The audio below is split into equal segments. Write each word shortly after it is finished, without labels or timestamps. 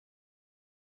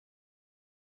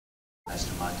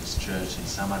Master's Church in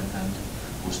Samarkand,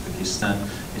 Uzbekistan.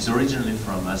 He's originally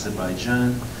from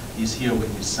Azerbaijan. He's here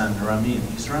with his son Ramin.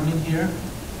 Is Ramin here?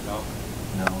 No.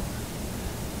 No.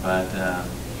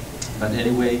 But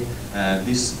anyway,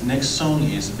 this next song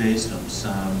is based on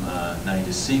Psalm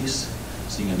 96,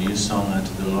 Sing a New Song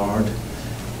unto the Lord.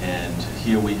 And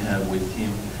here we have with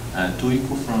him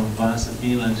Tuikku from Vaasa,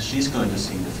 Finland. She's going to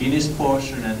sing the Finnish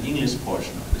portion and English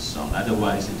portion of this song.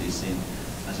 Otherwise it is in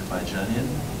Azerbaijanian.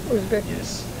 Uzbek.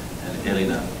 Yes. And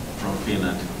Elina from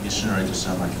Finland, missionary to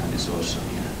Samarkand, is also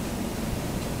here.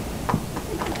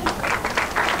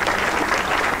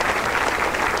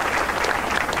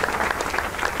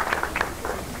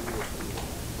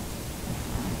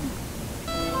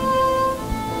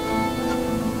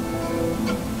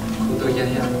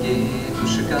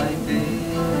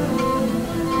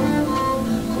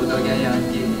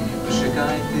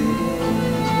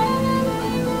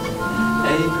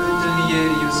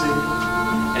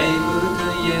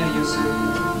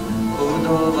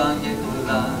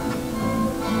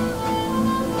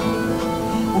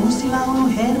 Uusi laulu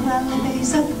Herralle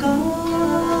veisatkaa,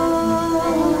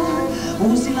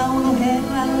 uusi laulu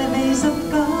Herralle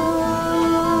veisatkaa.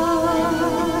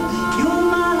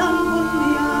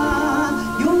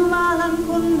 Jumalan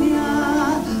kunniaa,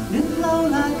 nyt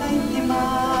laulaa kaikki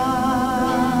maa.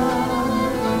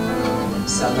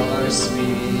 Sanois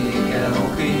mikä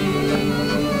ohi,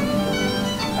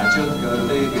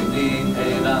 Acıtgırlıgını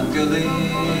eğlenceli,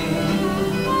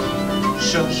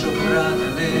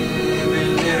 şokranını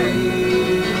billeri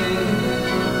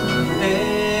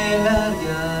neler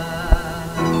ya.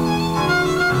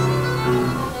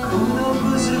 Kudo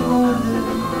buzur oldu,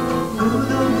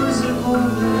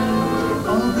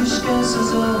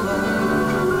 olguşkasız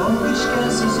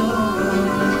oldu,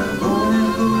 onun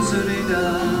huzurida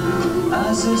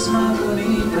aziz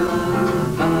mağuni.